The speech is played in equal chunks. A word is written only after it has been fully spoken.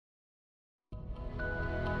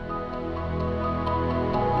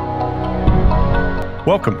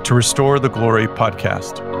Welcome to Restore the Glory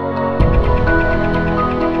podcast.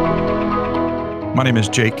 My name is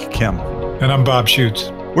Jake Kim. And I'm Bob Schutz.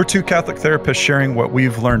 We're two Catholic therapists sharing what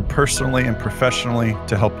we've learned personally and professionally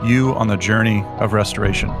to help you on the journey of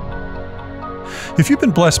restoration. If you've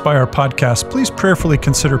been blessed by our podcast, please prayerfully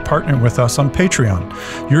consider partnering with us on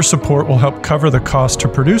Patreon. Your support will help cover the cost to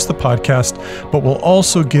produce the podcast, but will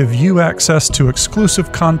also give you access to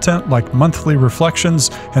exclusive content like monthly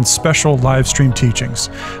reflections and special live stream teachings.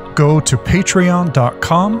 Go to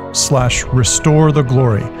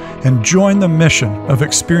patreon.com/restoretheglory and join the mission of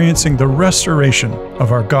experiencing the restoration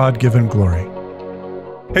of our God-given glory.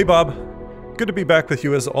 Hey, Bob. Good to be back with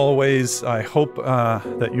you as always. I hope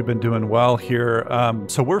that you've been doing well here.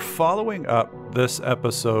 So we're following up this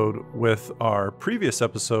episode with our previous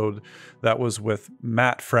episode that was with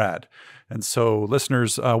Matt Fradd. And so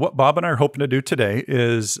listeners, what Bob and I are hoping to do today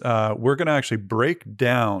is we're going to actually break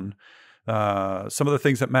down some of the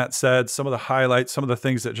things that Matt said, some of the highlights, some of the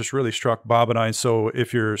things that just really struck Bob and I. So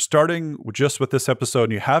if you're starting just with this episode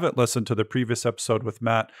and you haven't listened to the previous episode with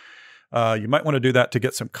Matt, you might want to do that to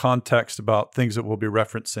get some context about things that we'll be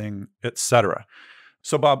referencing, etc.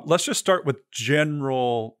 So Bob, let's just start with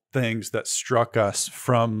general things that struck us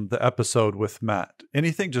from the episode with Matt.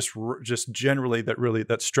 Anything just generally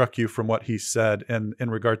that struck you from what he said in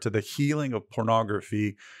regard to the healing of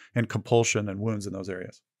pornography and compulsion and wounds in those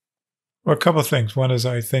areas? Well, a couple of things. One is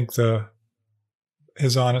I think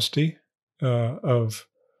his honesty of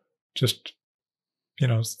just,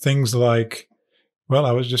 things like, well,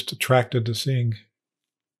 I was just attracted to seeing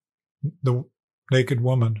the naked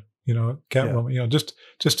woman, Catwoman, just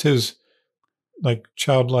his like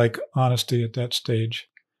childlike honesty at that stage.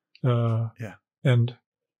 And,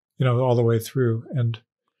 all the way through. And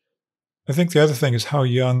I think the other thing is how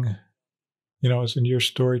young, it's in your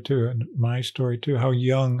story too, and my story too, how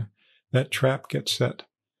young that trap gets set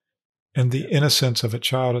and the innocence of a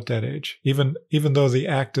child at that age, even though the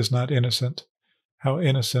act is not innocent, how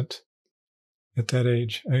innocent at that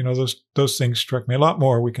age. Those things struck me. A lot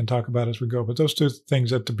more we can talk about as we go, but those two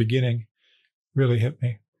things at the beginning really hit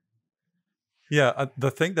me. Yeah,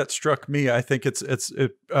 the thing that struck me, I think it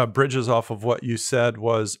bridges off of what you said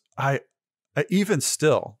was I'm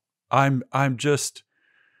just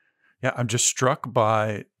struck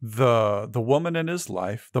by the woman in his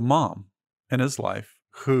life, the mom in his life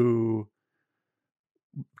who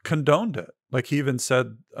condoned it. Like he even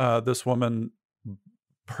said, this woman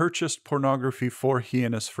purchased pornography for he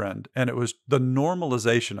and his friend. And it was the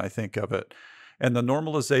normalization, I think, of it. And the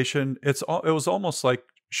normalization, it was almost like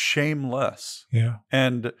shameless. Yeah.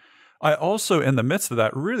 And I also, in the midst of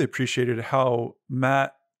that, really appreciated how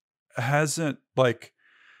Matt hasn't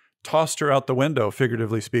tossed her out the window,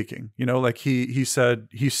 figuratively speaking. He said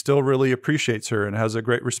he still really appreciates her and has a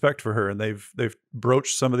great respect for her. And they've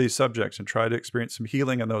broached some of these subjects and tried to experience some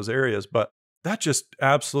healing in those areas. But that just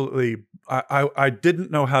absolutely, I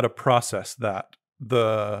didn't know how to process that.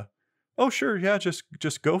 Oh, sure, yeah,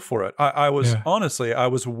 just go for it. I was honestly, I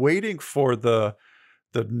was waiting for the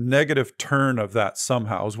negative turn of that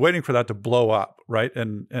somehow. I was waiting for that to blow up, right,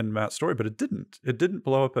 in Matt's story, but it didn't. It didn't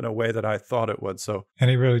blow up in a way that I thought it would. So,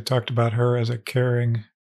 and he really talked about her as a caring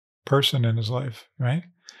person in his life, right?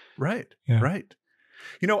 Right, yeah. Right.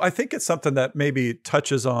 I think it's something that maybe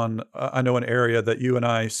touches on, I know an area that you and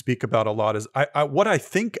I speak about a lot is what I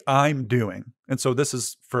think I'm doing. And so this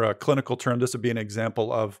is, for a clinical term, this would be an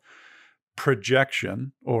example of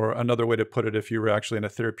projection, or another way to put it, if you were actually in a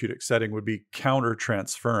therapeutic setting, would be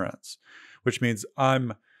countertransference, which means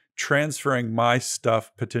I'm transferring my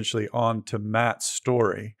stuff potentially onto Matt's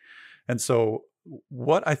story. And so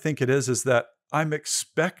what I think it is that I'm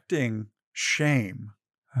expecting shame.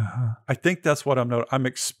 I think that's what I'm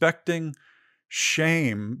expecting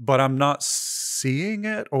shame, but I'm not seeing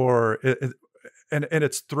it, and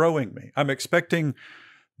it's throwing me. I'm expecting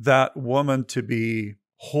that woman to be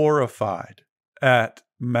horrified at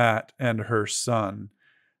Matt and her son,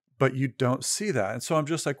 but you don't see that. And so I'm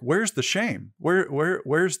just like, where's the shame?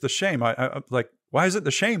 Where's the shame? I'm like, why isn't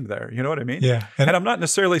the shame there? You know what I mean? Yeah. And I'm not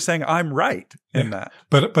necessarily saying I'm right in that.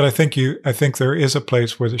 But I think there is a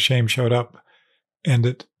place where the shame showed up.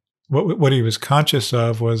 And what he was conscious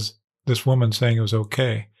of was this woman saying it was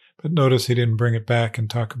okay. But notice he didn't bring it back and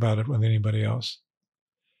talk about it with anybody else.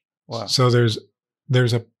 Wow. So there's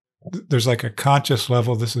like a conscious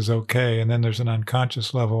level, this is okay. And then there's an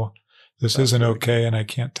unconscious level, this isn't okay, and I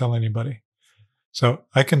can't tell anybody. So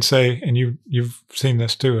I can say, and you've seen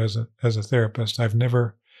this too as a therapist, I've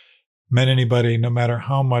never met anybody, no matter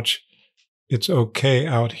how much it's okay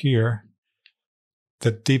out here,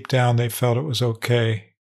 that deep down they felt it was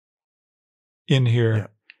okay in here,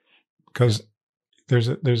 because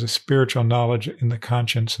there's a spiritual knowledge in the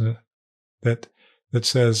conscience that that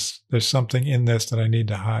says there's something in this that I need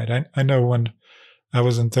to hide. I know when I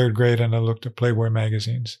was in third grade and I looked at Playboy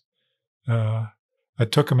magazines, I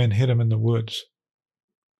took them and hid them in the woods.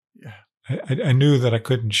 Yeah. I knew that I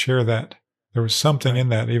couldn't share that. There was something Right. in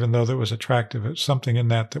that, even though that was attractive. It was something in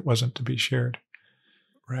that that wasn't to be shared.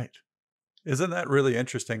 Right. Isn't that really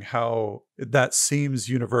interesting how that seems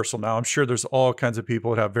universal now? I'm sure there's all kinds of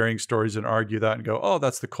people that have varying stories and argue that and go, oh,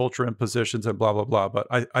 that's the culture impositions and blah, blah, blah. But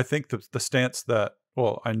I think the stance that,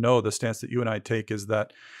 well, I know the stance that you and I take is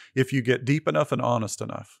that if you get deep enough and honest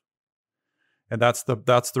enough, and that's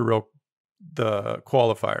the real the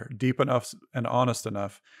qualifier, deep enough and honest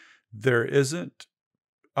enough, there isn't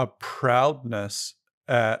a proudness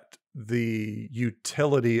at the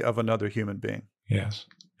utility of another human being, Yes.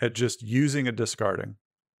 at just using and discarding.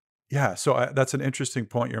 Yeah, so that's an interesting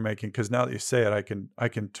point you're making, because now that you say it, I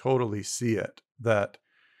can totally see it, that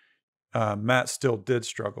Matt still did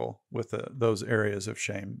struggle with those areas of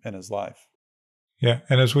shame in his life. Yeah.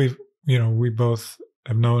 And as we both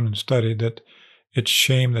have known and studied that it's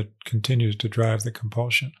shame that continues to drive the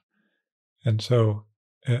compulsion. And so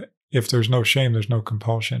if there's no shame, there's no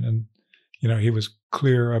compulsion. And, he was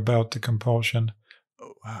clear about the compulsion.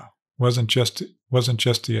 Oh, wow. Wasn't just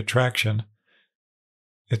the attraction.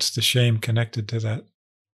 It's the shame connected to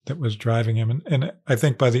that was driving him. And I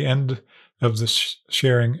think by the end of the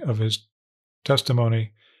sharing of his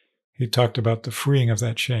testimony, he talked about the freeing of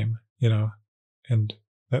that shame, and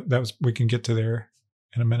that was, we can get to there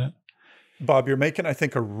in a minute. Bob, you're making, I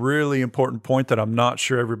think, a really important point that I'm not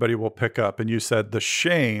sure everybody will pick up. And you said the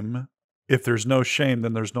shame, if there's no shame,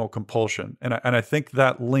 then there's no compulsion. And I think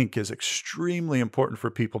that link is extremely important for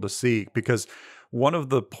people to see, because one of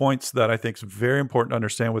the points that I think is very important to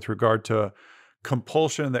understand with regard to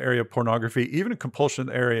compulsion in the area of pornography, even compulsion in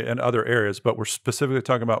the area in other areas, but we're specifically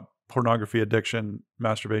talking about pornography addiction,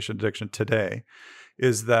 masturbation addiction today,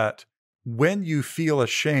 is that when you feel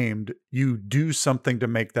ashamed, you do something to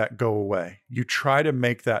make that go away. You try to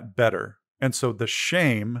make that better. And so the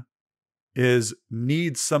shame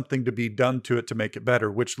needs something to be done to it to make it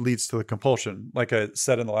better, which leads to the compulsion. Like I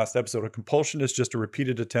said in the last episode, a compulsion is just a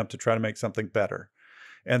repeated attempt to try to make something better.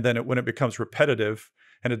 And then when it becomes repetitive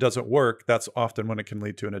and it doesn't work, that's often when it can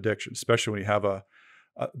lead to an addiction, especially when you have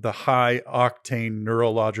the high octane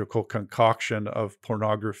neurological concoction of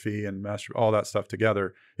pornography and all that stuff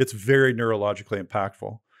together. It's very neurologically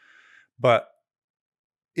impactful. But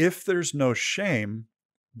if there's no shame,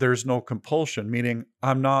 there's no compulsion, meaning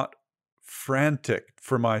I'm not frantic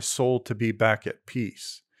for my soul to be back at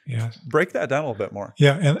peace. Yes. Break that down a little bit more.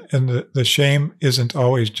 Yeah. And the shame isn't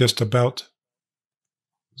always just about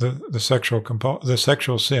the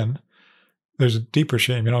sexual sin. There's a deeper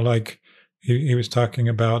shame, like he was talking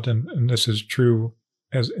about, and this is true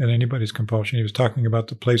as in anybody's compulsion. He was talking about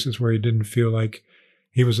the places where he didn't feel like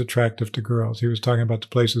he was attractive to girls. He was talking about the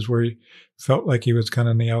places where he felt like he was kind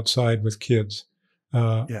of on the outside with kids.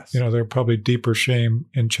 Yes. There are probably deeper shame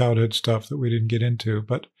in childhood stuff that we didn't get into,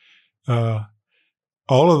 but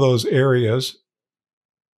all of those areas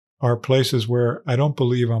are places where I don't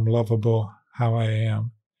believe I'm lovable how I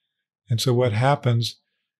am. And so what happens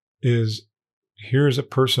is, here's a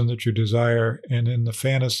person that you desire, and in the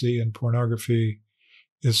fantasy and pornography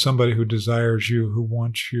is somebody who desires you, who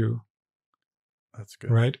wants you. That's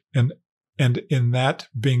good. Right? And in that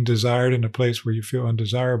being desired in a place where you feel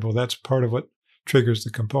undesirable, that's part of what triggers the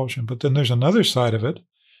compulsion. But then there's another side of it.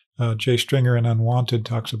 Jay Stringer in Unwanted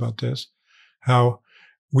talks about this, how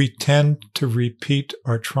we tend to repeat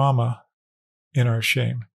our trauma in our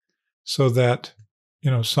shame, so that,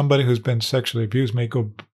 somebody who's been sexually abused may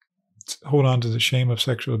hold on to the shame of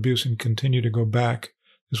sexual abuse and continue to go back.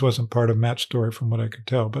 This wasn't part of Matt's story from what I could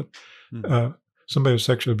tell, but somebody with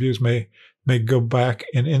sexual abuse may go back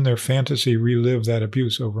and in their fantasy relive that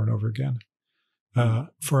abuse over and over again.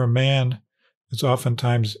 For a man,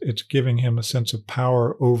 it's giving him a sense of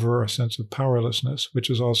power over a sense of powerlessness, which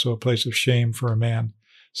is also a place of shame for a man,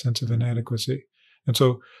 sense of inadequacy. And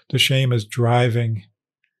so the shame is driving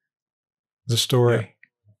the story.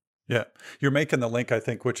 Yeah. You're making the link, I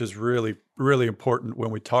think, which is really, really important when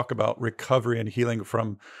we talk about recovery and healing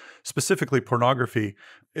from specifically pornography.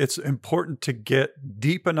 It's important to get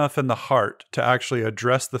deep enough in the heart to actually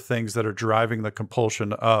address the things that are driving the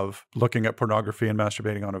compulsion of looking at pornography and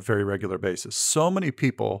masturbating on a very regular basis. So many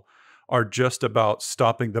people are just about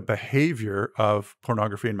stopping the behavior of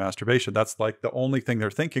pornography and masturbation. That's like the only thing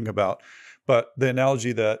they're thinking about. But the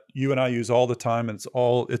analogy that you and I use all the time, and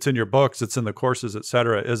it's in your books, it's in the courses, et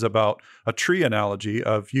cetera, is about a tree analogy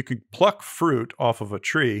of you can pluck fruit off of a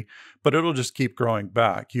tree, but it'll just keep growing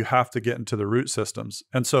back. You have to get into the root systems.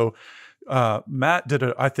 And so Matt did,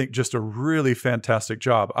 I think, just a really fantastic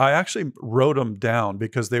job. I actually wrote them down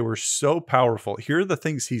because they were so powerful. Here are the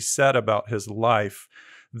things he said about his life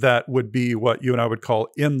that would be what you and I would call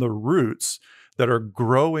in the roots that are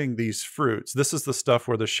growing these fruits. This is the stuff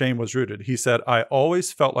where the shame was rooted. He said, I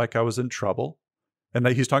always felt like I was in trouble. And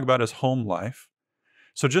that he's talking about his home life.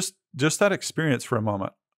 So just that experience for a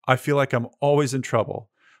moment. I feel like I'm always in trouble.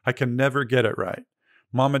 I can never get it right.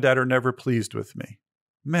 Mom and dad are never pleased with me.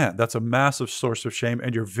 Man, that's a massive source of shame.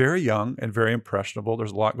 And you're very young and very impressionable.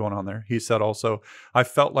 There's a lot going on there. He said also, I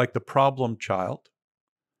felt like the problem child.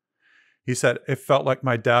 He said, it felt like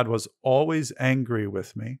my dad was always angry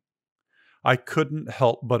with me. I couldn't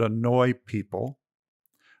help but annoy people.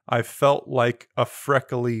 I felt like a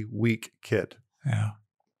freckly, weak kid. Yeah.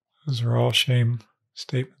 Those are all shame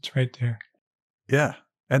statements right there. Yeah.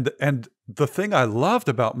 And the thing I loved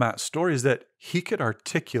about Matt's story is that he could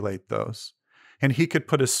articulate those and he could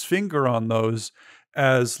put his finger on those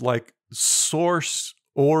as like source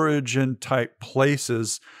origin type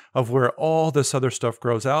places of where all this other stuff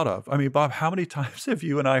grows out of. I mean, Bob, how many times have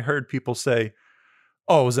you and I heard people say,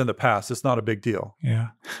 oh, it was in the past. It's not a big deal. Yeah.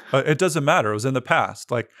 It doesn't matter. It was in the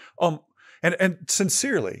past. Like, and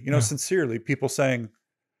sincerely, sincerely, people saying,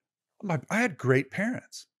 I had great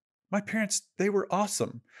parents. My parents, they were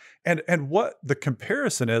awesome. And what the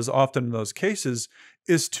comparison is often in those cases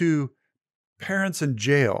is to parents in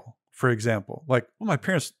jail, for example. Like, well, my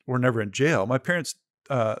parents were never in jail. My parents,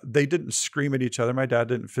 they didn't scream at each other. My dad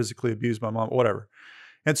didn't physically abuse my mom, whatever.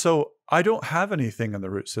 And so I don't have anything in the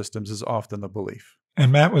root systems is often the belief.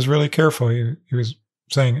 And Matt was really careful. He was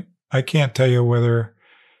saying, I can't tell you whether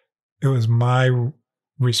it was my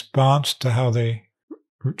response to how they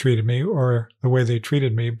treated me or the way they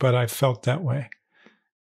treated me, but I felt that way.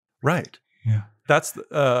 Right. Yeah. That's,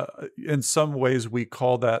 in some ways, we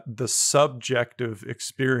call that the subjective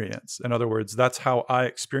experience. In other words, that's how I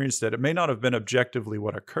experienced it. It may not have been objectively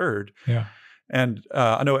what occurred. Yeah. And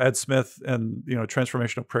I know Ed Smith and,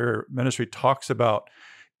 Transformational Prayer Ministry talks about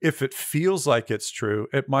if it feels like it's true,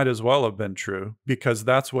 it might as well have been true because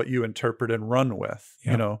that's what you interpret and run with,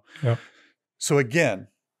 Yep. So again,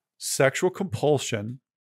 sexual compulsion,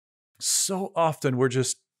 so often we're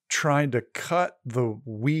just trying to cut the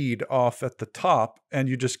weed off at the top and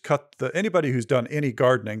you just cut anybody who's done any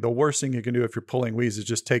gardening, the worst thing you can do if you're pulling weeds is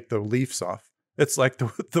just take the leaves off. It's like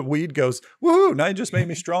the weed goes, woohoo, now you just made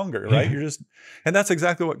me stronger, right? And that's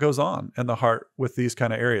exactly what goes on in the heart with these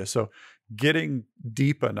kind of areas. So getting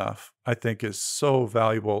deep enough, I think, is so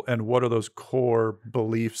valuable. And what are those core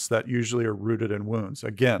beliefs that usually are rooted in wounds?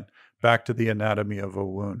 Again, back to the anatomy of a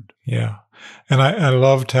wound. Yeah. And I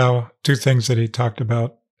loved how two things that he talked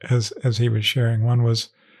about as he was sharing. One was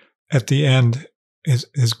at the end,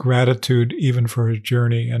 his gratitude even for his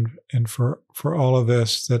journey and for all of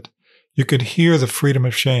this, that you could hear the freedom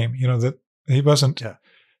of shame, that he wasn't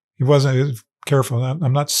careful.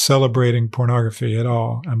 I'm not celebrating pornography at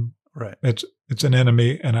all. Right. It's an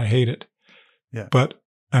enemy and I hate it. Yeah. But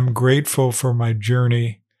I'm grateful for my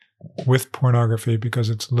journey with pornography because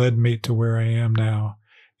it's led me to where I am now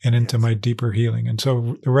and into my deeper healing. And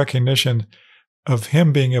so the recognition of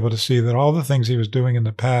him being able to see that all the things he was doing in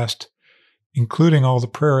the past, including all the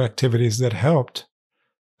prayer activities that helped,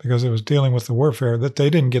 because it was dealing with the warfare, that they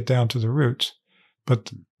didn't get down to the roots.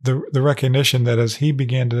 But the recognition that as he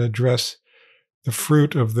began to address the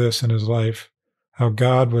fruit of this in his life, how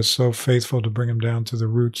God was so faithful to bring him down to the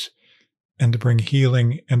roots and to bring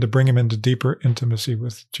healing and to bring him into deeper intimacy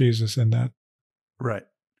with Jesus in that. Right.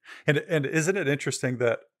 And isn't it interesting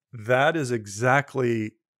that is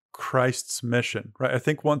exactly Christ's mission, right? I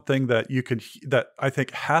think one thing that I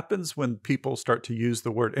think happens when people start to use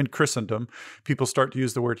the word in Christendom, people start to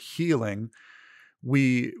use the word healing,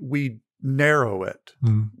 we narrow it.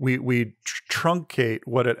 We truncate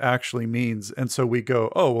what it actually means. And so we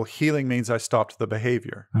go, oh, well, healing means I stopped the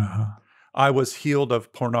behavior. I was healed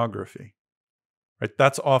of pornography. Right?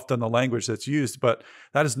 That's often the language that's used, but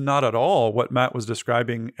that is not at all what Matt was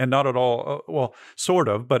describing, and not at all, well, sort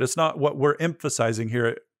of, but it's not what we're emphasizing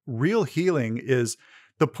here. Real healing is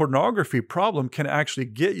the pornography problem can actually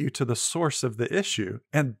get you to the source of the issue.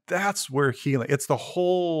 And that's where healing, it's the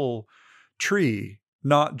whole tree,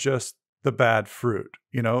 not just the bad fruit.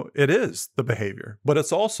 It is the behavior, but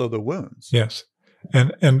it's also the wounds. Yes.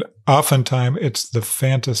 And oftentimes it's the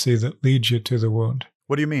fantasy that leads you to the wound.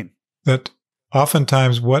 What do you mean? that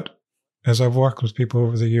oftentimes as I've worked with people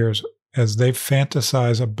over the years, as they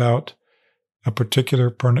fantasize about a particular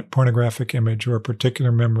pornographic image or a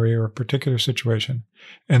particular memory or a particular situation,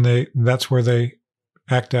 and that's where they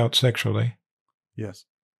act out sexually. Yes.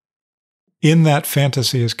 In that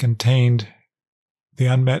fantasy is contained the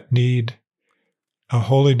unmet need, a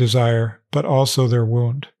holy desire, but also their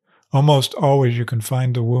wound. Almost always you can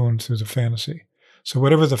find the wound through the fantasy. So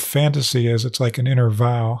whatever the fantasy is, it's like an inner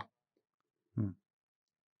vow,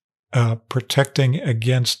 protecting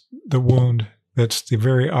against the wound that's the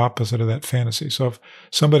very opposite of that fantasy. So if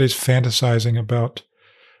somebody's fantasizing about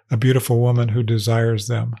a beautiful woman who desires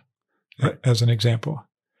them, right, as an example,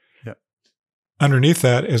 yeah, underneath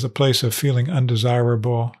that is a place of feeling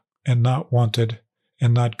undesirable and not wanted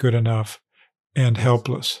and not good enough and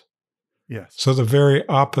helpless. Yes. So the very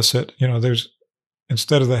opposite,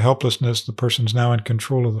 instead of the helplessness, the person's now in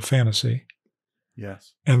control of the fantasy.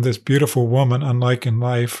 Yes. And this beautiful woman, unlike in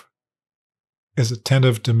life, is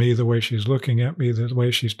attentive to me, the way she's looking at me, the way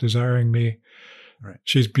she's desiring me. Right.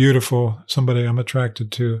 She's beautiful, somebody I'm attracted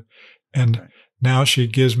to. And now she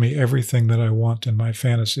gives me everything that I want in my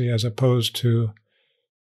fantasy, as opposed to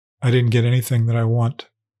I didn't get anything that I want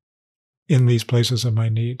in these places of my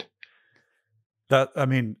need.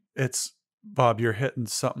 It's, Bob, you're hitting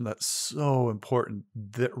something that's so important.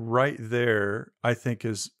 That right there, I think,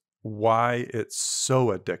 is why it's so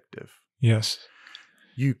addictive. Yes.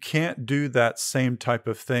 You can't do that same type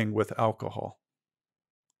of thing with alcohol.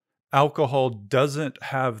 Alcohol doesn't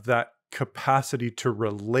have that capacity to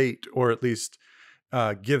relate, or at least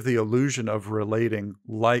give the illusion of relating,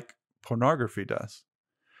 like pornography does.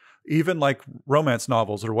 Even like romance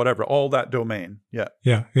novels or whatever, all that domain. Yeah.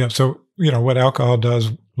 Yeah. Yeah. So, what alcohol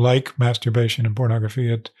does, like masturbation and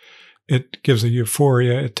pornography, it gives a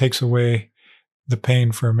euphoria. It takes away the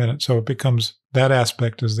pain for a minute. So it becomes, that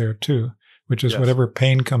aspect is there too, which is whatever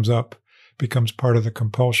pain comes up becomes part of the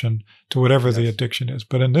compulsion to whatever the addiction is.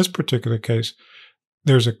 But in this particular case,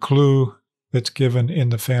 there's a clue that's given in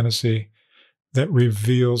the fantasy that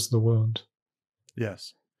reveals the wound.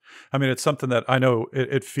 Yes. It's something that I know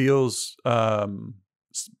it feels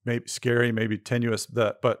maybe scary, maybe tenuous,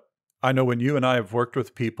 but I know when you and I have worked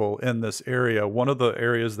with people in this area, one of the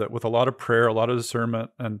areas that with a lot of prayer, a lot of discernment,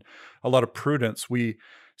 and a lot of prudence, we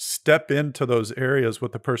step into those areas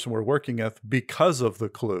with the person we're working with because of the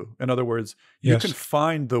clue. In other words, you can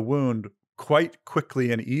find the wound quite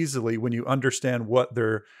quickly and easily when you understand what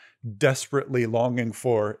they're desperately longing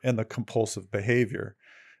for in the compulsive behavior.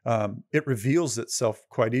 It reveals itself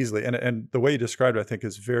quite easily. And the way you described it, I think,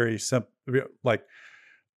 is very simple. Like,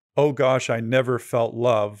 oh gosh, I never felt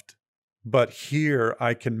loved, but here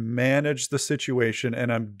I can manage the situation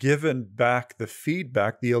and I'm given back the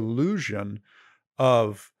feedback, the illusion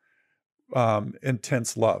of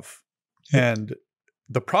intense love. Yeah. And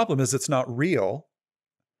the problem is it's not real.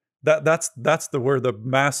 That's where the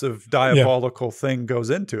massive diabolical thing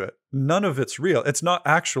goes into it. None of it's real. It's not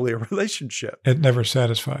actually a relationship. It never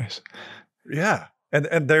satisfies. Yeah.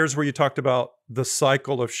 And there's where you talked about the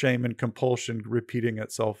cycle of shame and compulsion repeating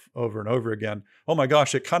itself over and over again. Oh my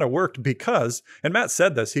gosh, it kind of worked because, and Matt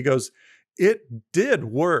said this, he goes, it did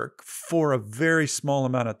work for a very small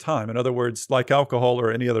amount of time. In other words, like alcohol or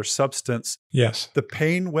any other substance, yes, the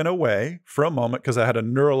pain went away for a moment because I had a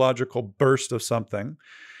neurological burst of something.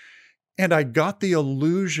 And I got the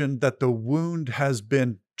illusion that the wound has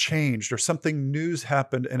been changed or something new's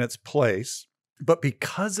happened in its place. But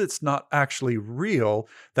because it's not actually real,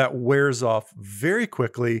 that wears off very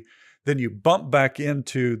quickly. Then you bump back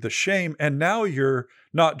into the shame. And now you're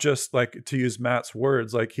not just, like, to use Matt's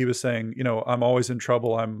words, like he was saying, I'm always in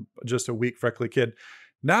trouble. I'm just a weak, freckly kid.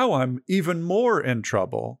 Now I'm even more in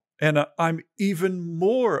trouble. And I'm even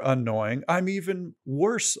more annoying. I'm even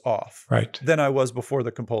worse off than I was before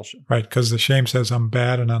the compulsion. Right, because the shame says I'm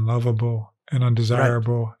bad and unlovable and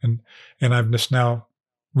undesirable. Right. And I've just now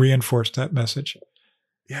reinforced that message.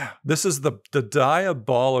 Yeah, this is the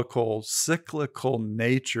diabolical, cyclical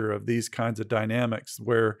nature of these kinds of dynamics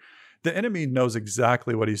where the enemy knows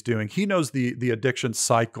exactly what he's doing. He knows the addiction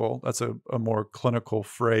cycle. That's a more clinical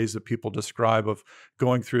phrase that people describe of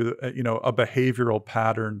going through, a behavioral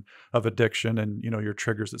pattern of addiction and, your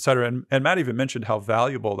triggers, et cetera. And Matt even mentioned how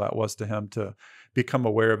valuable that was to him to become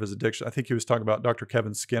aware of his addiction. I think he was talking about Dr.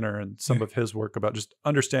 Kevin Skinner and some of his work about just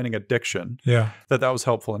understanding addiction. Yeah. That was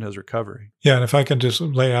helpful in his recovery. Yeah. And if I can just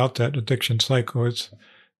lay out that addiction cycle, it's,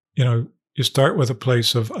 you start with a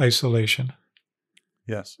place of isolation.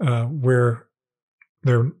 Yes. Where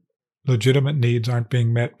their legitimate needs aren't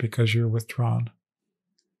being met because you're withdrawn.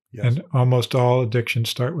 Yes. And almost all addictions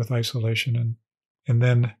start with isolation. And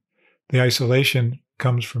then the isolation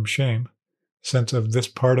comes from shame, sense of this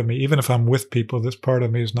part of me, even if I'm with people, this part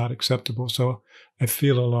of me is not acceptable. So I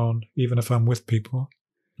feel alone, even if I'm with people,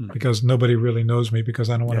 because nobody really knows me, because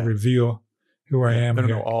I don't want to reveal who I am They don't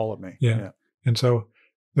here. know all of me. Yeah. And so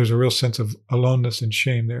there's a real sense of aloneness and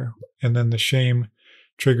shame there. And then the shame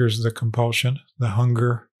triggers the compulsion, the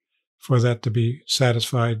hunger for that to be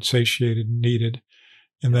satisfied, satiated, needed.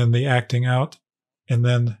 And then the acting out. And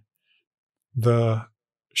then the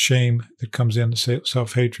shame that comes in,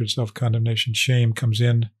 self-hatred, self-condemnation, shame comes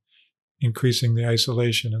in, increasing the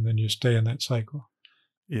isolation, and then you stay in that cycle.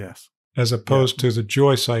 Yes. As opposed to the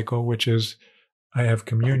joy cycle, which is I have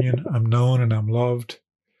communion, I'm known and I'm loved.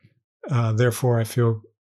 Therefore, I feel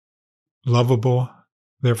lovable.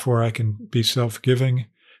 Therefore, I can be self-giving,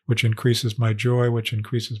 which increases my joy, which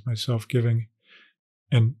increases my self-giving.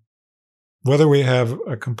 And whether we have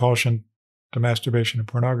a compulsion to masturbation and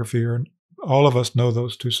pornography, or all of us know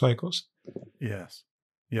those two cycles. Yes.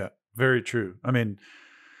 Yeah. Very true. I mean,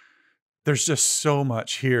 there's just so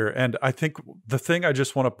much here. And I think the thing I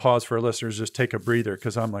just want to pause for our listeners, just take a breather,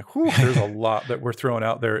 because I'm like, whew, there's a lot that we're throwing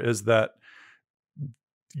out there, is that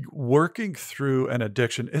working through an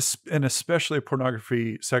addiction, and especially a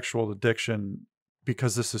pornography sexual addiction,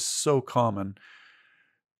 because this is so common,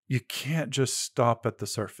 you can't just stop at the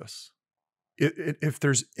surface. If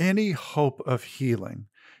there's any hope of healing,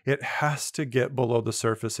 it has to get below the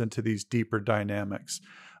surface into these deeper dynamics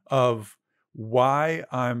of why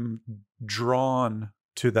I'm drawn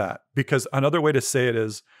to that. Because another way to say it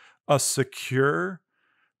is, a secure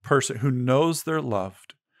person who knows they're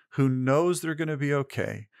loved, who knows they're going to be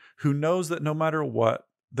okay, who knows that no matter what,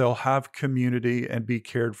 they'll have community and be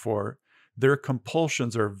cared for, their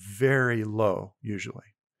compulsions are very low usually.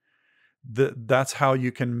 That's how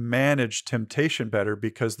you can manage temptation better,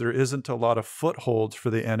 because there isn't a lot of footholds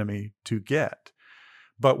for the enemy to get.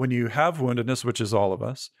 But when you have woundedness, which is all of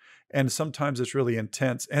us, and sometimes it's really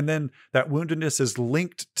intense, and then that woundedness is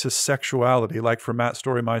linked to sexuality, like for Matt's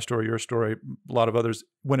story, my story, your story, a lot of others,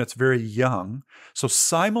 when it's very young. So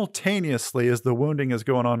simultaneously as the wounding is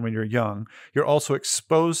going on when you're young, you're also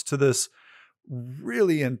exposed to this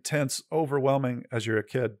really intense, overwhelming, as you're a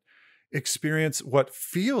kid, experience what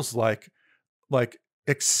feels like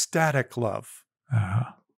ecstatic love.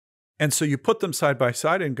 And so you put them side by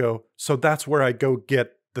side and go, so that's where I go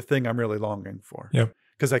get the thing I'm really longing for. Yep.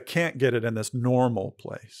 Because I can't get it in this normal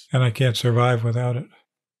place. And I can't survive without it.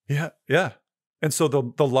 Yeah, yeah. And so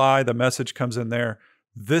the message comes in there.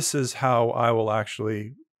 This is how I will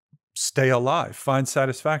actually stay alive, find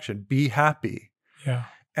satisfaction, be happy. Yeah.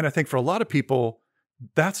 And I think for a lot of people,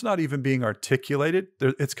 that's not even being articulated.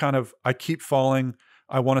 It's kind of, I keep falling,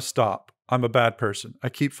 I want to stop, I'm a bad person. I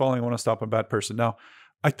keep falling, I want to stop, I'm a bad person. Now,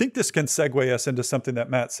 I think this can segue us into something that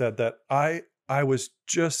Matt said that I was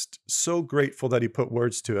just so grateful that he put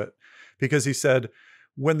words to it, because he said,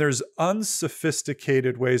 when there's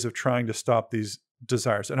unsophisticated ways of trying to stop these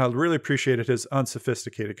desires, and I really appreciated his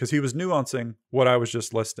unsophisticated, because he was nuancing what I was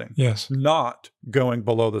just listing. Yes. Not going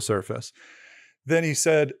below the surface. Then he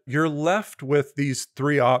said, you're left with these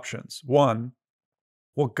three options. One,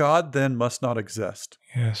 well, God then must not exist.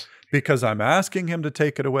 Yes. Because I'm asking him to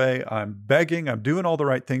take it away. I'm begging, I'm doing all the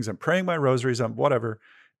right things. I'm praying my rosaries, I'm whatever,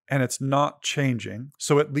 and it's not changing.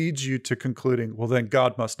 So it leads you to concluding, well, then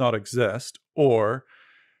God must not exist, or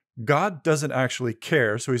God doesn't actually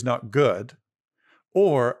care, so he's not good,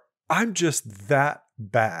 or I'm just that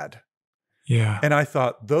bad. Yeah. And I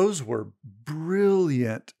thought those were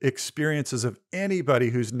brilliant experiences of anybody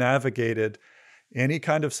who's navigated any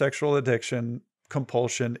kind of sexual addiction,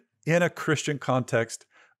 compulsion in a Christian context.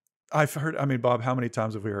 I've heard, I mean, Bob, how many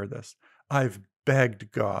times have we heard this? I've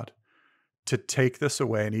begged God to take this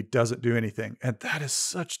away and he doesn't do anything. And that is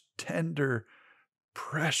such tender,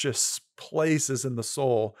 precious places in the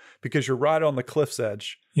soul, because you're right on the cliff's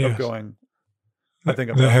edge of going, I think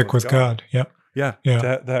I'm the heck with God. Yep. Yeah.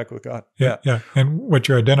 Yeah. The heck with God. Yeah. Yeah. And what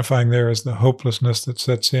you're identifying there is the hopelessness that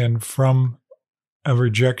sets in from a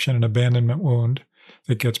rejection and abandonment wound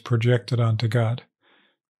that gets projected onto God.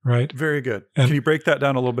 Right? Very good. And can you break that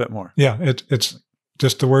down a little bit more? Yeah. It's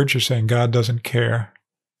just the words you're saying. God doesn't care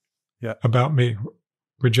about me.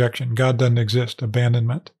 Rejection. God doesn't exist.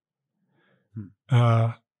 Abandonment.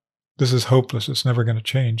 This is hopeless. It's never going to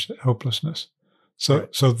change, that hopelessness. So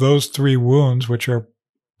those three wounds, which are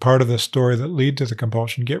part of the story that lead to the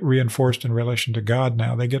compulsion, get reinforced in relation to God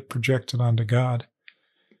now. They get projected onto God,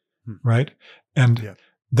 right? And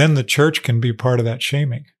then the church can be part of that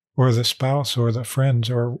shaming, or the spouse or the friends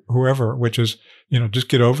or whoever, which is, just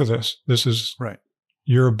get over this. This is,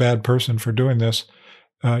 you're a bad person for doing this.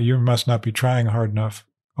 You must not be trying hard enough,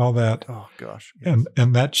 all that. Oh, gosh. Yes.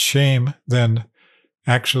 And that shame then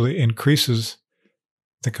actually increases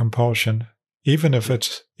the compulsion, even if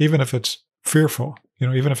it's fearful.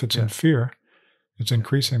 Even if it's in fear, it's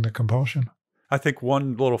increasing the compulsion. I think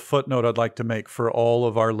one little footnote I'd like to make for all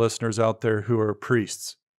of our listeners out there who are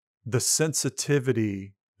priests, the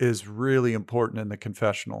sensitivity is really important in the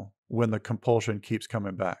confessional when the compulsion keeps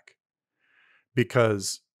coming back.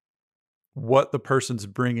 Because what the person's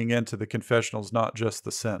bringing into the confessional is not just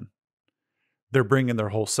the sin. They're bringing their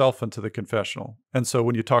whole self into the confessional. And so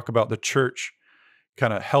when you talk about the church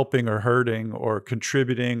kind of helping or hurting or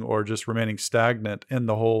contributing or just remaining stagnant in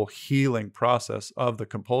the whole healing process of the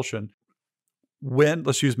compulsion,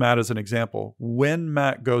 let's use Matt as an example. When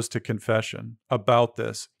Matt goes to confession about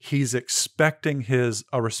this, he's expecting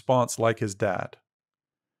a response like his dad.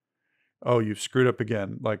 Oh, you've screwed up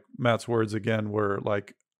again. Like Matt's words again were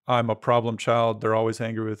like, I'm a problem child. They're always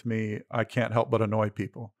angry with me. I can't help but annoy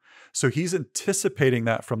people. So he's anticipating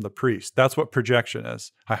that from the priest. That's what projection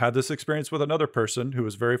is. I had this experience with another person who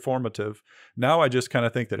was very formative. Now I just kind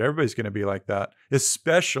of think that everybody's going to be like that,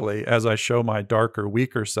 especially as I show my darker,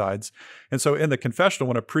 weaker sides. And so in the confessional,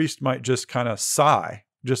 when a priest might just kind of sigh,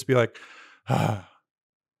 just be like,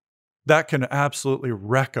 that can absolutely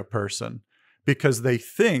wreck a person because they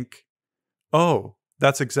think, oh,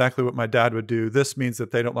 that's exactly what my dad would do. This means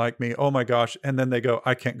that they don't like me. Oh my gosh. And then they go,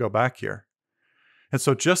 I can't go back here. And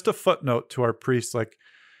so just a footnote to our priests, like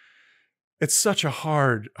it's such a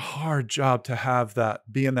hard job to have that,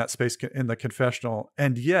 be in that space in the confessional.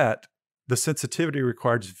 And yet the sensitivity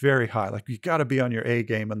required is very high. Like you got to be on your A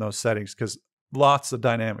game in those settings because lots of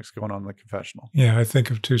dynamics going on in the confessional. Yeah, I think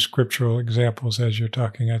of two scriptural examples as you're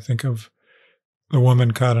talking. I think of the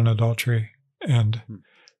woman caught in adultery and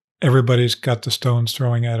everybody's got the stones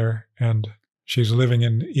throwing at her and she's living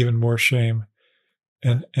in even more shame.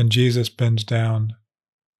 And Jesus bends down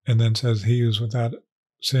and then says, he who's without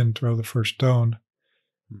sin, throw the first stone.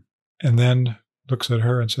 And then looks at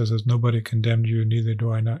her and says, has nobody condemned you? Neither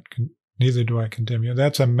do I condemn you.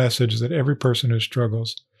 That's a message that every person who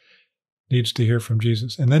struggles needs to hear from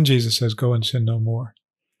Jesus. And then Jesus says, go and sin no more.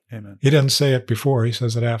 Amen. He doesn't say it before, he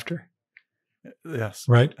says it after. Yes.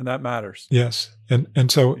 Right? And that matters. Yes.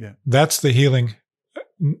 And so that's the healing.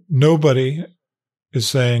 Nobody is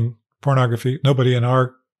saying pornography. Nobody in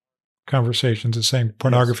our conversations is saying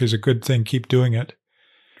pornography is a good thing. Keep doing it.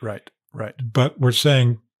 Right. But we're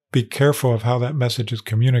saying be careful of how that message is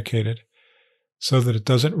communicated so that it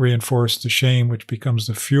doesn't reinforce the shame, which becomes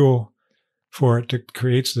the fuel for it. It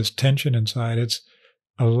creates this tension inside. It's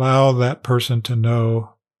allow that person to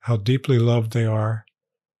know how deeply loved they are,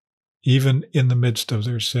 even in the midst of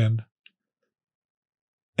their sin.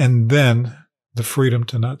 And then the freedom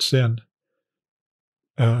to not sin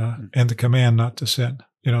and the command not to sin.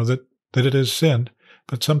 That it is sin.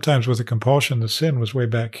 But sometimes with a compulsion, the sin was way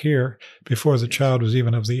back here before the child was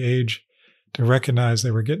even of the age to recognize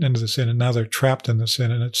they were getting into the sin, and now they're trapped in the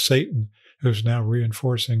sin, and it's Satan who's now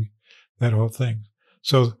reinforcing that whole thing.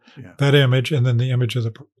 So that image, and then the image of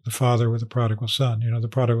the father with the prodigal son. The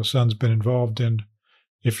prodigal son's been involved in,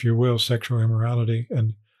 if you will, sexual immorality,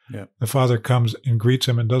 and the father comes and greets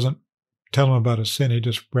him and doesn't tell him about his sin. He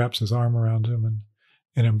just wraps his arm around him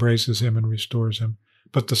and embraces him and restores him.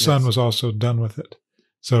 But the son was also done with it.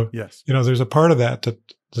 So, there's a part of that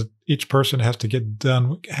each person has to get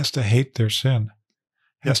done, has to hate their sin,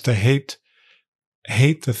 has to hate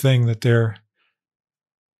the thing that they're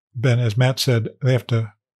been, as Matt said, they have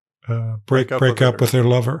to break up with their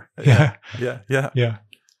lover. Yeah.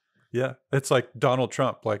 It's like Donald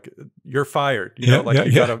Trump, like you're fired, you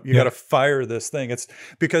gotta fire this thing. It's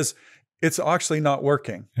because it's actually not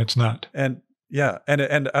working. It's not. And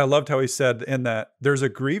I loved how he said in that there's a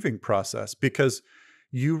grieving process because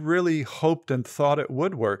you really hoped and thought it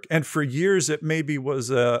would work. And for years, it maybe was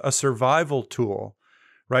a survival tool,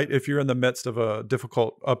 right? If you're in the midst of a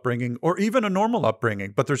difficult upbringing or even a normal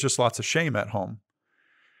upbringing, but there's just lots of shame at home.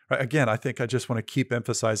 Right? Again, I think I just want to keep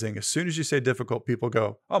emphasizing, as soon as you say difficult, people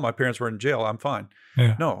go, oh, my parents were in jail, I'm fine.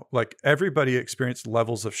 Yeah. No, like everybody experienced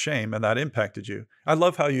levels of shame and that impacted you. I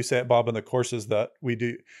love how you say it, Bob, in the courses that we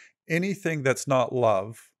do. Anything that's not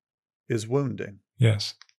love is wounding.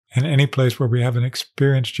 Yes. And any place where we haven't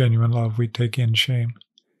experienced genuine love, we take in shame.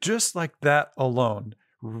 Just like that alone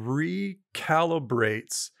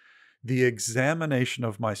recalibrates the examination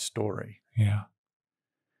of my story. Yeah.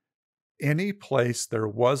 Any place there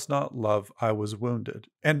was not love, I was wounded.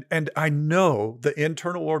 And I know the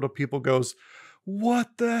internal world of people goes,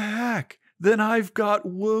 what the heck? Then I've got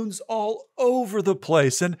wounds all over the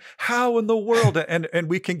place. And how in the world? And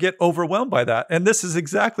we can get overwhelmed by that. And this is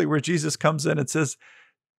exactly where Jesus comes in and says,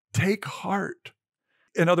 take heart.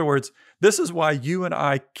 In other words, This is why you and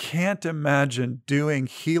I can't imagine doing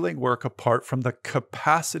healing work apart from the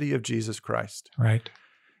capacity of Jesus Christ. Right.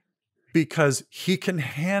 Because he can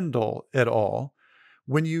handle it all.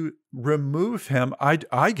 When you remove him,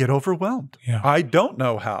 I get overwhelmed. Yeah. I don't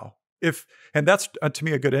know how. And that's to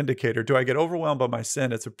me a good indicator. Do I get overwhelmed by my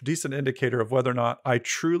sin? It's a decent indicator of whether or not I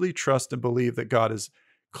truly trust and believe that God is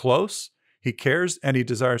close, he cares, and he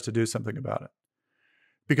desires to do something about it.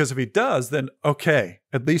 Because if he does, then okay,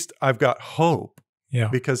 at least I've got hope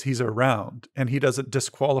because he's around and he doesn't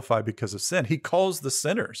disqualify because of sin. He calls the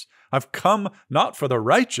sinners. I've come not for the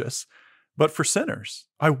righteous, but for sinners.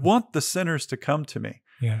 I want the sinners to come to me.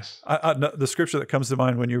 Yes. The scripture that comes to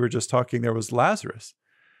mind when you were just talking there was Lazarus.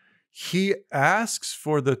 He asks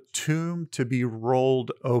for the tomb to be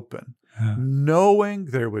rolled open, knowing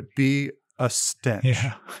there would be a stench.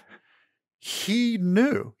 Yeah. He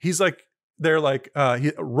knew. He's like, they're like,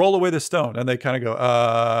 roll away the stone. And they kind of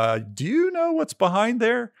go, do you know what's behind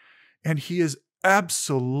there? And he is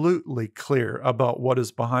absolutely clear about what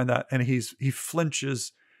is behind that. And he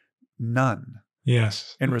flinches none.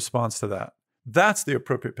 Yes. In response to that. That's the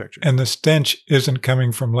appropriate picture. And the stench isn't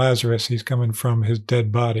coming from Lazarus. He's coming from his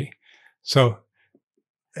dead body. So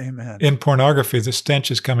amen. In pornography, the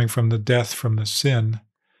stench is coming from the death, from the sin,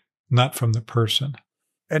 not from the person.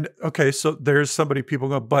 And okay, so there's people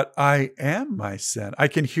go, but I am my sin. I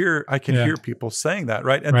can hear people saying that,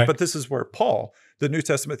 right? But this is where Paul, the New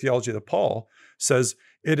Testament theology of Paul, says,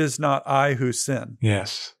 it is not I who sin.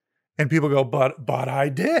 Yes. And people go, but I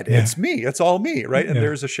did. Yeah. It's me. It's all me, right? And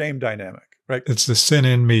there's a shame dynamic, right? It's the sin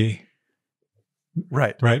in me.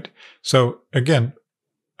 Right. Right. So again,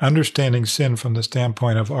 understanding sin from the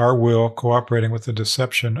standpoint of our will cooperating with the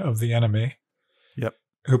deception of the enemy,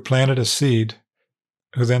 who planted a seed,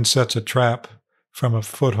 who then sets a trap from a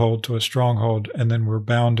foothold to a stronghold, and then we're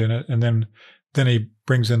bound in it. And then he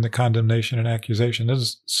brings in the condemnation and accusation. This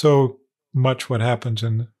is so much what happens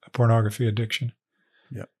in a pornography addiction.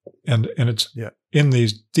 Yeah. And it's in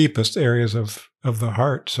these deepest areas of the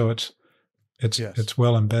heart. So it's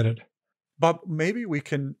well embedded. Bob, maybe we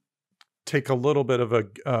can take a little bit of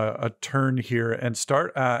a turn here and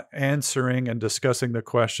start answering and discussing the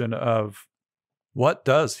question of, what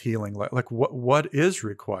does healing like what is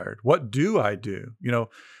required? What do I do? You know,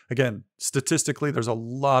 again, statistically, there's a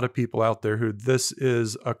lot of people out there who this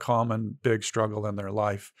is a common big struggle in their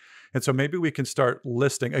life. And so maybe we can start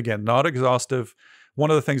listing, again, not exhaustive. One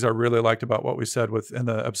of the things I really liked about what we said in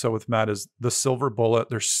the episode with Matt is the silver bullet.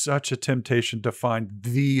 There's such a temptation to find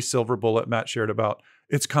the silver bullet Matt shared about.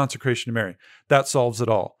 It's consecration to Mary. That solves it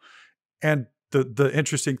all. And the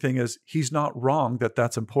interesting thing is he's not wrong that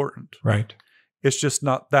that's important. Right. It's just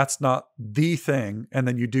that's not the thing. And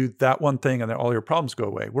then you do that one thing and then all your problems go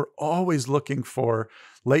away. We're always looking for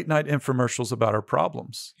late night infomercials about our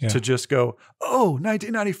problems to just go, oh,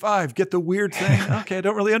 1995, get the weird thing. Okay, I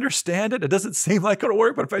don't really understand it. It doesn't seem like it'll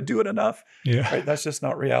work, but if I do it enough, right, that's just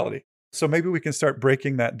not reality. So maybe we can start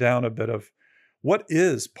breaking that down a bit of what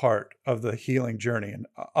is part of the healing journey. And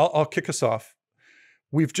I'll kick us off.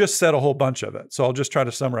 We've just said a whole bunch of it. So I'll just try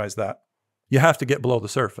to summarize that. You have to get below the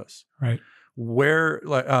surface. Right. Where,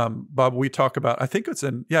 like, Bob, we talk about, I think it's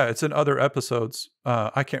in other episodes.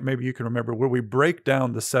 Maybe you can remember, where we break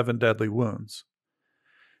down the 7 deadly wounds.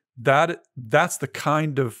 That's the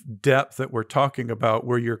kind of depth that we're talking about,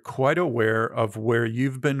 where you're quite aware of where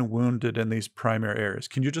you've been wounded in these primary areas.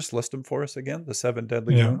 Can you just list them for us again? The 7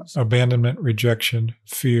 deadly wounds? Abandonment, rejection,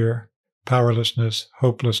 fear, powerlessness,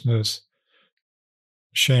 hopelessness,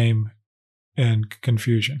 shame, and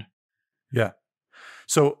confusion. Yeah.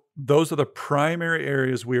 So those are the primary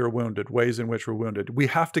areas we are wounded, ways in which we're wounded. We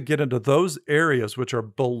have to get into those areas which are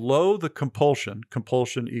below the compulsion.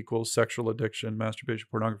 Compulsion equals sexual addiction, masturbation,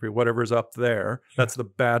 pornography, whatever is up there. That's the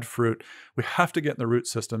bad fruit. We have to get in the root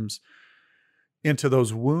systems, into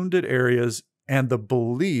those wounded areas and the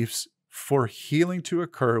beliefs for healing to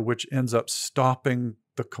occur, which ends up stopping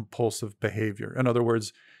the compulsive behavior. In other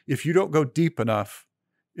words, if you don't go deep enough,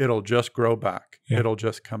 it'll just grow back. It'll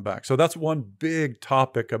just come back. So that's one big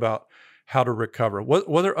topic about how to recover.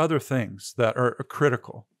 What are other things that are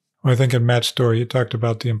critical? Well, I think in Matt's story, you talked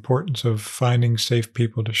about the importance of finding safe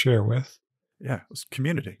people to share with. Yeah, it's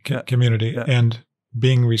community. Community and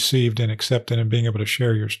being received and accepted and being able to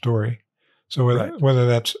share your story. So whether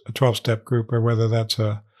that's a 12-step group or whether that's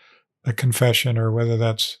a confession or whether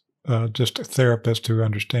that's just a therapist who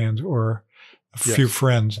understands or a few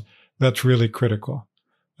friends, that's really critical.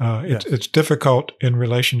 It's difficult in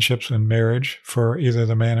relationships and marriage for either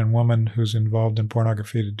the man and woman who's involved in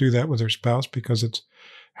pornography to do that with their spouse because it's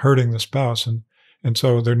hurting the spouse. And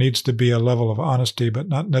so there needs to be a level of honesty, but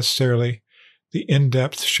not necessarily the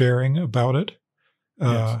in-depth sharing about it,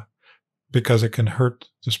 Yes. because it can hurt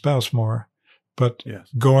the spouse more. But Yes.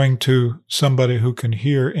 going to somebody who can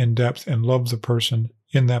hear in depth and love the person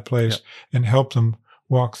in that place Yep. and help them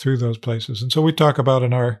walk through those places. And so we talk about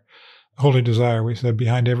in our Holy Desire, we said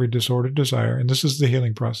behind every disordered desire, and this is the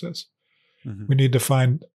healing process, Mm-hmm. we need to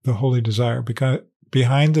find the holy desire, because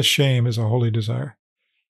behind the shame is a holy desire.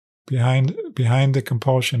 Behind the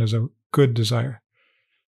compulsion is a good desire.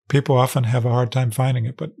 People often have a hard time finding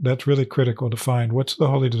it, but that's really critical to find. What's the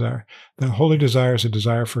holy desire? The holy desire is a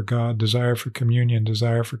desire for God, desire for communion,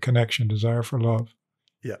 desire for connection, desire for love.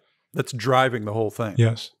 Yeah. That's driving the whole thing.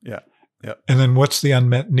 Yes. Yeah. Yeah. And then what's the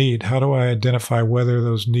unmet need? How do I identify whether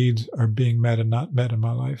those needs are being met and not met in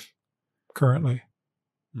my life currently?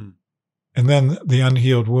 Mm. And then the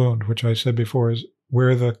unhealed wound, which I said before, is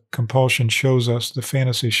where the compulsion shows us, the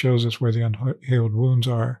fantasy shows us where the unhealed wounds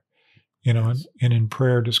are, Yes. and in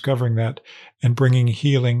prayer discovering that and bringing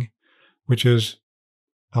healing, which is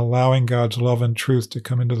allowing God's love and truth to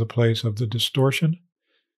come into the place of the distortion,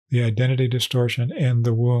 the identity distortion, and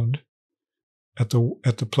the wound at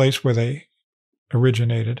the place where they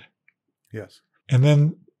originated. Yes. And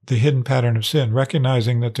then the hidden pattern of sin,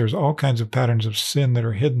 recognizing that there's all kinds of patterns of sin that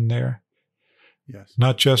are hidden there. Yes.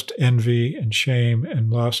 Not just envy and shame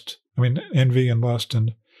and lust. I mean, envy and lust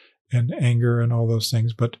and anger and all those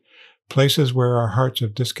things, but places where our hearts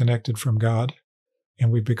have disconnected from God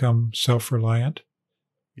and we become self-reliant.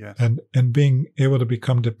 Yes. And being able to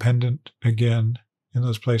become dependent again in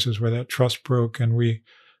those places where that trust broke and we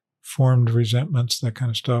formed resentments, that kind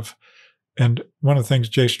of stuff. And one of the things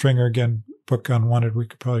Jay Stringer, again, book Unwanted, we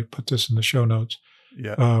could probably put this in the show notes.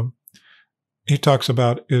 Yeah. He talks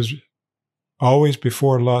about is always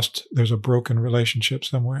before lust, there's a broken relationship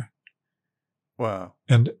somewhere. Wow.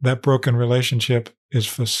 And that broken relationship is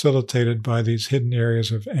facilitated by these hidden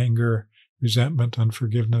areas of anger, resentment,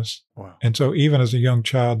 unforgiveness. Wow. And so even as a young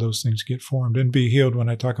child, those things get formed. And Be Healed, when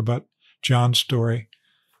I talk about John's story,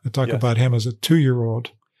 I talk Yes. about him as a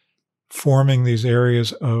 2-year-old forming these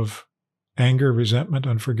areas of anger, resentment,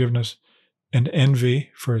 unforgiveness, and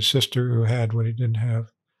envy for his sister who had what he didn't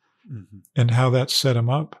have, Mm-hmm. and how that set him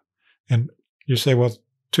up. And you say, well,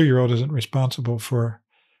 2-year-old isn't responsible for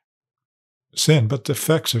sin, but the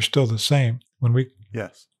effects are still the same. When we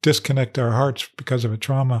Yes. disconnect our hearts because of a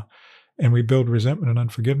trauma and we build resentment and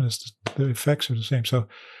unforgiveness, the effects are the same. So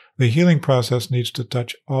the healing process needs to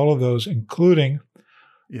touch all of those, including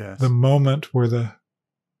Yes. the moment where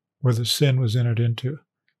the sin was entered into,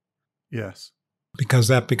 Yes. because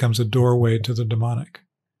that becomes a doorway to the demonic.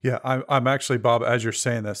 Yeah. I'm actually, Bob, as you're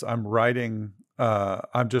saying this, I'm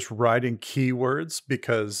just writing keywords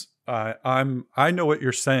because I know what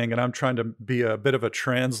you're saying, and I'm trying to be a bit of a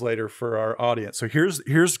translator for our audience. So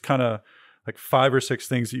here's kind of like 5 or 6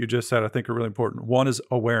 things that you just said I think are really important. One is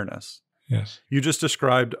awareness. Yes. You just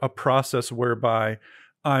described a process whereby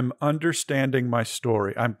I'm understanding my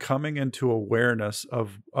story. I'm coming into awareness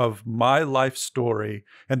of my life story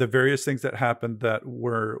and the various things that happened that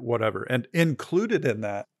were whatever. And included in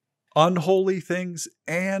that, unholy things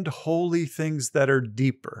and holy things that are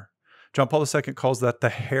deeper. John Paul II calls that the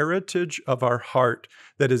heritage of our heart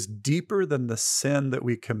that is deeper than the sin that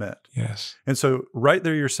we commit. Yes. And so right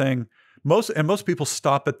there you're saying most people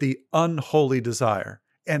stop at the unholy desire.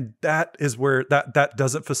 And that is where that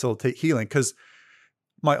doesn't facilitate healing, because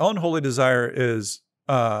my unholy desire is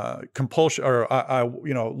compulsion, or I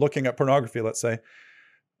looking at pornography, let's say.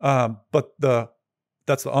 But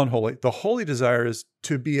that's the unholy. The holy desire is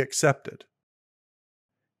to be accepted.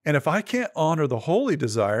 And if I can't honor the holy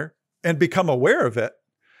desire and become aware of it,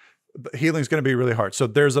 healing is going to be really hard. So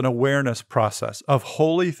there's an awareness process of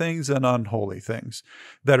holy things and unholy things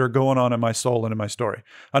that are going on in my soul and in my story.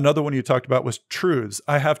 Another one you talked about was truths.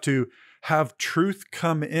 I have to have truth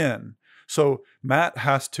come in. So Matt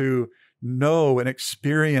has to know and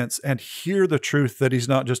experience and hear the truth that he's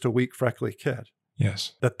not just a weak, freckly kid.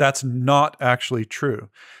 Yes. That's not actually true,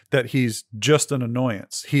 that he's just an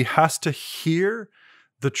annoyance. He has to hear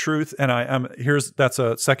the truth. And that's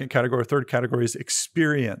a second category. Third category is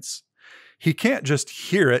experience. He can't just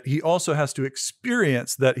hear it. He also has to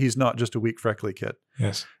experience that he's not just a weak, freckly kid.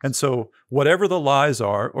 Yes. And so whatever the lies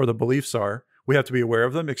are or the beliefs are, we have to be aware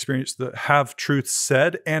of them, have truth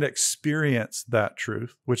said, and experience that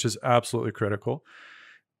truth, which is absolutely critical.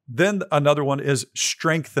 Then another one is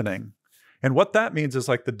strengthening. And what that means is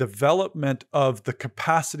like the development of the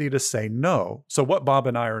capacity to say no. So what Bob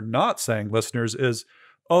and I are not saying, listeners, is,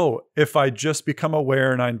 oh, if I just become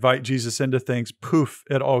aware and I invite Jesus into things, poof,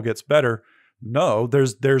 it all gets better. No,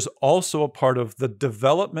 there's also a part of the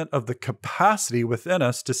development of the capacity within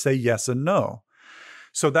us to say yes and no.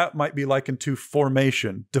 So that might be likened to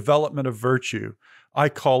formation, development of virtue. I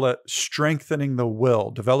call it strengthening the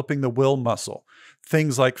will, developing the will muscle.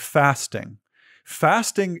 Things like fasting.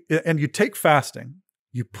 Fasting, and you take fasting,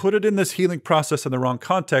 you put it in this healing process in the wrong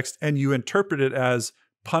context, and you interpret it as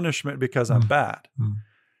punishment because I'm bad.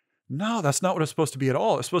 No, that's not what it's supposed to be at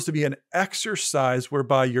all. It's supposed to be an exercise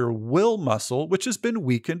whereby your will muscle, which has been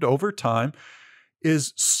weakened over time,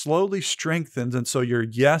 is slowly strengthened. And so your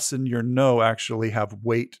yes and your no actually have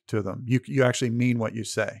weight to them. You actually mean what you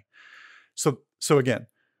say. So again,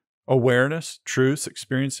 awareness, truth,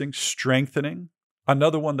 experiencing, strengthening.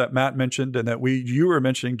 Another one that Matt mentioned and that you were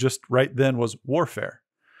mentioning just right then was warfare.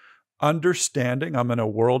 Understanding I'm in a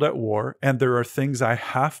world at war and there are things I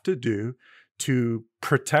have to do to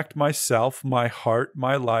protect myself, my heart,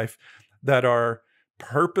 my life that are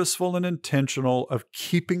purposeful and intentional of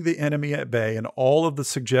keeping the enemy at bay and all of the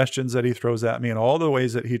suggestions that he throws at me and all the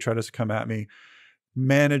ways that he tries to come at me,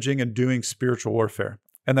 managing and doing spiritual warfare.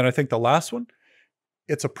 And then I think the last one,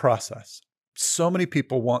 it's a process. So many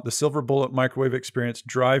people want the silver bullet microwave experience,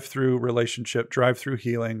 drive-through relationship, drive-through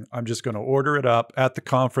healing. I'm just going to order it up at the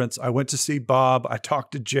conference. I went to see Bob. I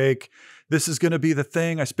talked to Jake. This is going to be the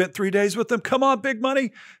thing. I spent 3 days with them. Come on, big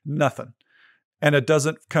money. Nothing. And it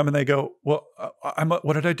doesn't come and they go, well,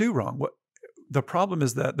 what did I do wrong? The problem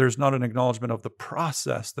is that there's not an acknowledgement of the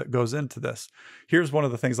process that goes into this. Here's one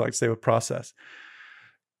of the things I like to say with process.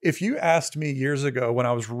 If you asked me years ago when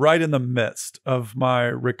I was right in the midst of my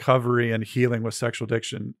recovery and healing with sexual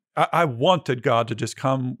addiction, I wanted God to just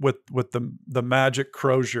come with the magic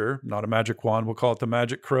crozier, not a magic wand, we'll call it the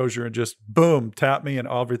magic crozier, and just boom, tap me and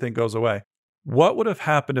everything goes away. What would have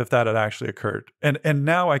happened if that had actually occurred? And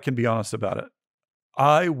now I can be honest about it.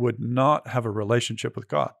 I would not have a relationship with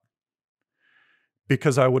God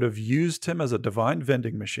because I would have used him as a divine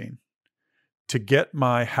vending machine to get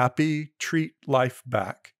my happy treat life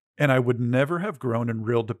back. And I would never have grown in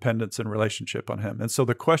real dependence and relationship on him. And so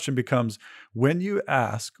the question becomes, when you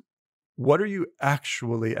ask, what are you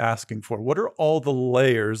actually asking for? What are all the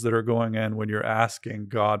layers that are going in when you're asking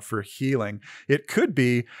God for healing? It could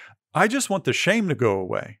be, I just want the shame to go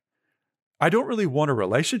away. I don't really want a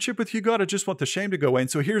relationship with you, God. I just want the shame to go away.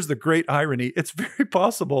 And so here's the great irony. It's very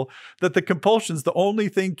possible that the compulsion is the only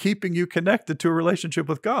thing keeping you connected to a relationship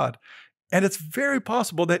with God. And it's very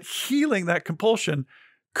possible that healing that compulsion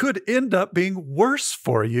could end up being worse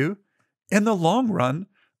for you in the long run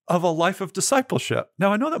of a life of discipleship.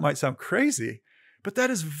 Now, I know that might sound crazy, but that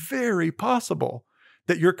is very possible,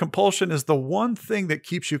 that your compulsion is the one thing that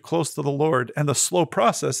keeps you close to the Lord, and the slow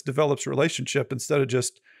process develops relationship instead of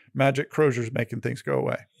just magic croziers making things go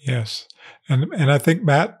away. Yes. And I think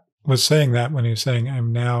Matt was saying that when he was saying,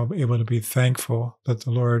 I'm now able to be thankful that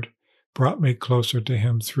the Lord brought me closer to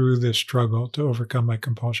him through this struggle to overcome my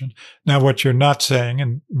compulsion. Now, what you're not saying,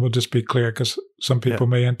 and we'll just be clear because some people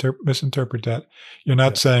may misinterpret that, you're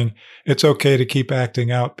not saying it's okay to keep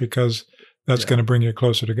acting out because that's going to bring you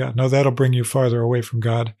closer to God. No, that'll bring you farther away from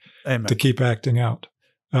God. Amen. To keep acting out.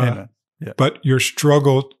 Amen. But your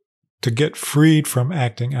struggle to get freed from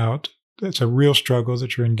acting out, it's a real struggle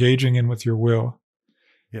that you're engaging in with your will.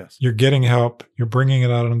 Yes. You're getting help. You're bringing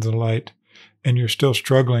it out into the light, and you're still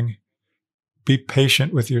struggling. Be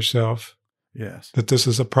patient with yourself. Yes. That this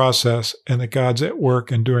is a process and that God's at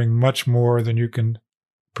work and doing much more than you can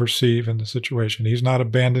perceive in the situation. He's not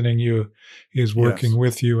abandoning you. He's working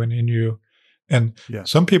with you and in you. And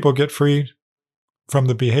some people get free from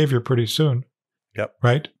the behavior pretty soon. Yep.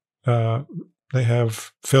 Right? They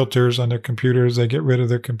have filters on their computers. They get rid of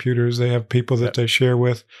their computers. They have people that they share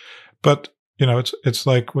with. But, it's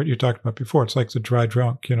like what you talked about before. It's like the dry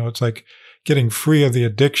drunk. It's like getting free of the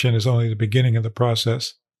addiction is only the beginning of the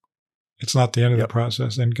process. It's not the end of the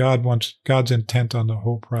process. And God's intent on the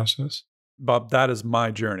whole process. Bob, that is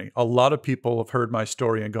my journey. A lot of people have heard my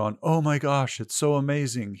story and gone, oh my gosh, it's so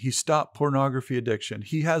amazing. He stopped pornography addiction.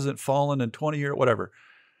 He hasn't fallen in 20 years, whatever.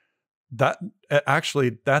 That's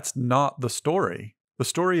not the story. The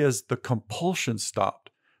story is the compulsion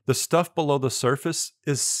stopped. The stuff below the surface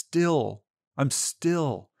I'm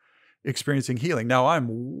still experiencing healing. Now, I'm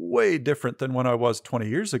way different than when I was 20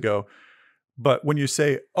 years ago. But when you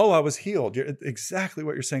say, oh, I was healed, exactly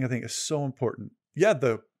what you're saying, I think is so important. Yeah,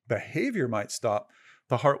 the behavior might stop.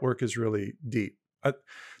 The heart work is really deep.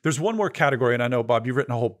 There's one more category, and I know, Bob, you've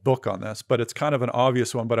written a whole book on this, but it's kind of an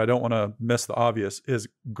obvious one, but I don't want to miss the obvious, is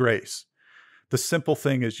grace. The simple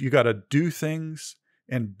thing is you got to do things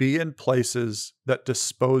and be in places that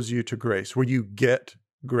dispose you to grace, where you get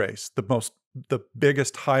grace. The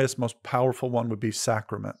biggest, highest, most powerful one would be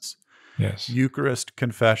sacraments. Yes. Eucharist,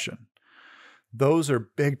 confession. Those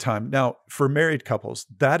are big time. Now, for married couples,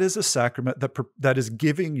 that is a sacrament that is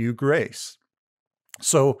giving you grace.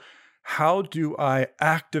 So how do I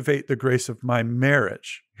activate the grace of my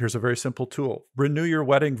marriage? Here's a very simple tool. Renew your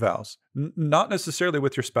wedding vows. Not necessarily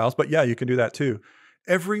with your spouse, but yeah, you can do that too.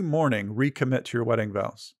 Every morning, recommit to your wedding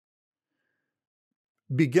vows.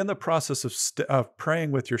 Begin the process of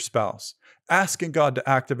praying with your spouse, asking God to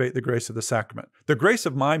activate the grace of the sacrament. The grace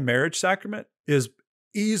of my marriage sacrament is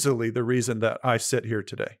easily the reason that I sit here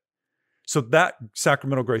today. So that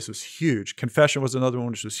sacramental grace was huge. Confession was another one,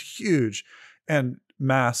 which was huge. And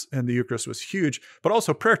Mass and the Eucharist was huge, but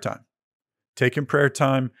also prayer time. Taking prayer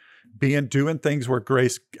time, doing things where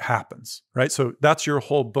grace happens, right? So that's your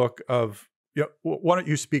whole book of, why don't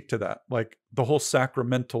you speak to that? Like the whole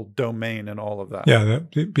sacramental domain and all of that. Yeah,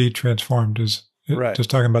 that be transformed is right. Just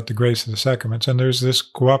talking about the grace of the sacraments. And there's this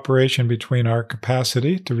cooperation between our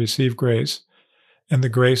capacity to receive grace and the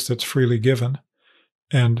grace that's freely given.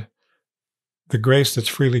 And the grace that's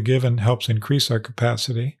freely given helps increase our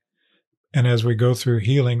capacity. And as we go through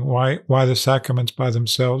healing, why the sacraments by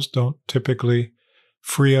themselves don't typically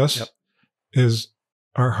free us is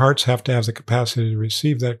our hearts have to have the capacity to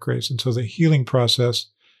receive that grace. And so the healing process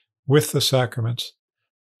with the sacraments,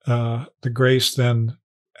 the grace then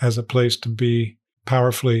has a place to be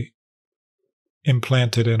powerfully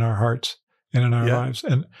implanted in our hearts and in our lives.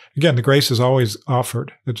 And again, the grace is always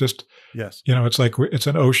offered. It just, it's like it's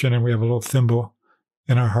an ocean and we have a little thimble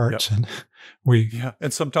in our hearts and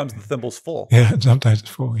and sometimes the thimble's full. Yeah, and sometimes it's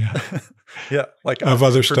full. Yeah, like of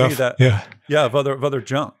other stuff. Of other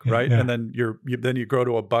junk, right? And then you grow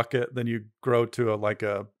to a bucket, then you grow to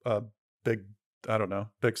a big, I don't know,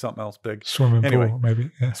 big something else, big swimming pool,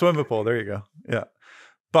 maybe. Yeah. Swimming pool. There you go. Yeah,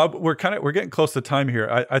 Bob, we're getting close to time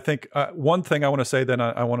here. I think one thing I want to say, then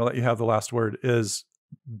I want to let you have the last word. Is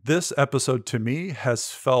this episode to me has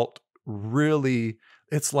felt really?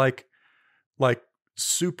 It's like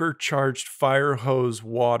supercharged fire hose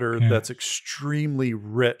water that's extremely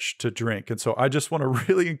rich to drink. And so I just want to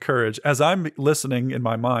really encourage, as I'm listening in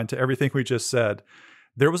my mind to everything we just said,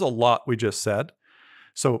 there was a lot we just said.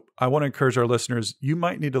 So I want to encourage our listeners, you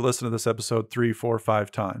might need to listen to this episode 3, 4,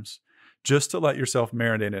 5 times just to let yourself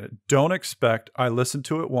marinate in it. Don't expect, I listened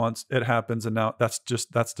to it once, it happens, and now that's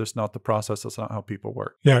just not the process. That's not how people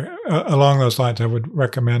work. Yeah, along those lines, I would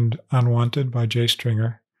recommend Unwanted by Jay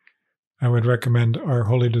Stringer. I would recommend our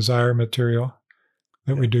Holy Desire material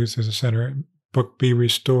that we do through the center. Book Be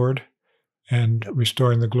Restored and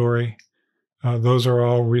Restoring the Glory. Those are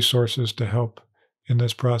all resources to help in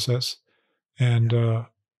this process. And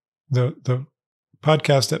the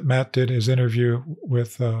podcast that Matt did, his interview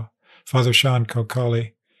with Father Sean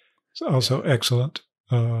Kokali, is also excellent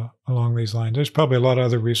along these lines. There's probably a lot of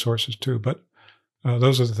other resources too, but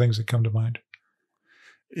those are the things that come to mind.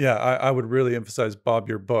 Yeah, I would really emphasize, Bob,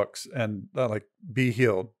 your books and like Be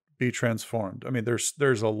Healed, Be Transformed. I mean,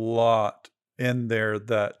 there's a lot in there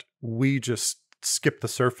that we just skip the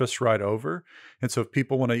surface right over. And so if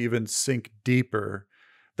people want to even sink deeper,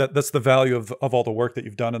 that's the value of all the work that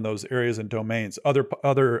you've done in those areas and domains.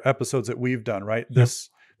 Other episodes that we've done, right? Yep.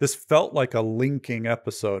 This felt like a linking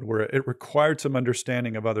episode where it required some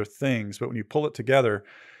understanding of other things, but when you pull it together,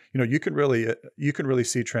 you can really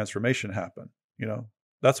see transformation happen.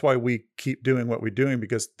 That's why we keep doing what we're doing,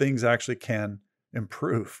 because things actually can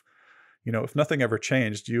improve. If nothing ever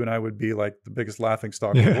changed, you and I would be like the biggest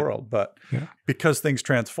laughingstock in the world. But because things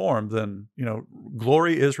transform, then,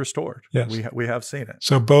 glory is restored. Yes. We have seen it.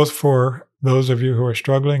 So both for those of you who are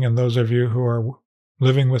struggling and those of you who are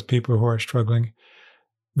living with people who are struggling,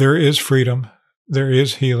 there is freedom, there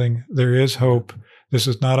is healing, there is hope. This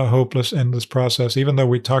is not a hopeless, endless process. Even though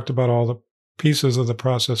we talked about all the pieces of the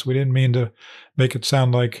process, we didn't mean to make it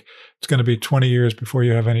sound like it's going to be 20 years before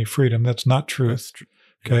you have any freedom. That's not true. That's true.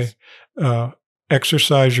 Okay. Yes.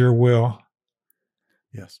 Exercise your will.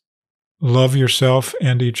 Yes. Love yourself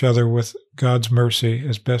and each other with God's mercy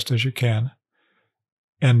as best as you can.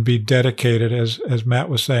 And be dedicated, as Matt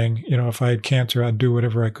was saying, if I had cancer, I'd do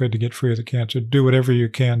whatever I could to get free of the cancer. Do whatever you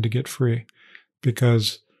can to get free,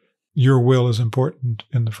 because your will is important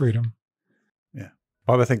in the freedom.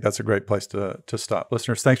 Bob, I think that's a great place to stop.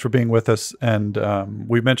 Listeners, thanks for being with us. And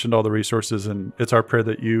we mentioned all the resources, and it's our prayer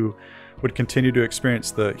that you would continue to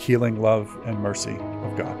experience the healing love and mercy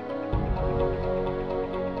of God.